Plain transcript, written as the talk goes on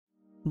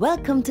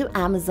Welcome to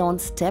Amazon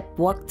Step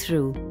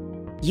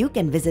Walkthrough. You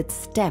can visit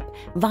Step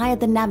via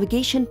the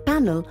navigation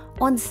panel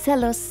on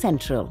Seller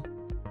Central.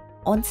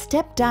 On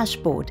Step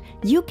Dashboard,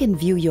 you can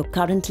view your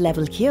current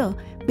level here,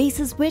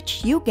 basis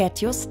which you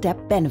get your Step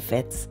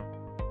benefits.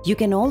 You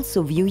can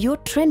also view your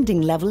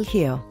trending level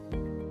here.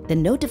 The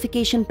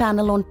notification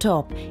panel on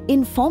top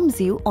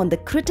informs you on the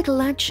critical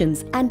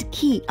actions and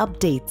key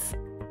updates.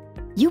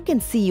 You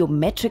can see your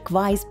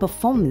metric-wise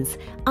performance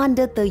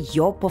under the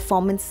Your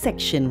Performance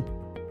section.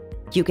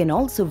 You can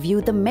also view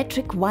the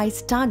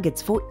metric-wise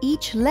targets for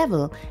each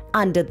level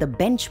under the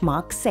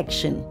Benchmark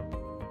section.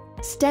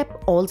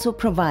 Step also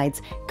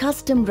provides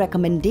custom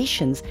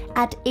recommendations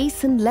at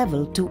ASIN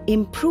level to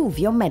improve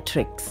your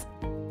metrics.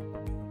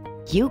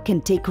 You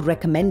can take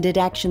recommended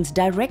actions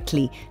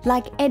directly,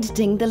 like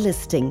editing the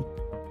listing,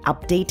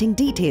 updating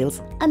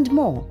details, and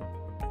more.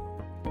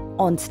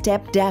 On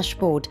Step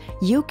Dashboard,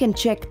 you can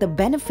check the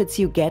benefits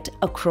you get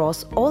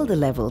across all the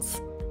levels.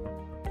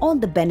 On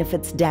the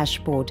Benefits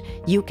Dashboard,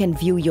 you can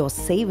view your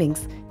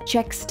savings,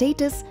 check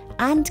status,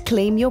 and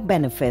claim your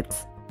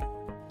benefits.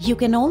 You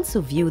can also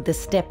view the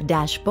Step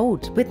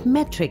Dashboard with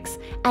metrics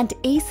and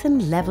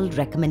ASIN level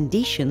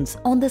recommendations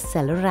on the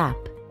Seller app.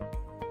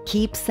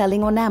 Keep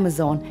selling on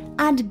Amazon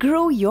and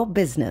grow your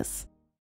business.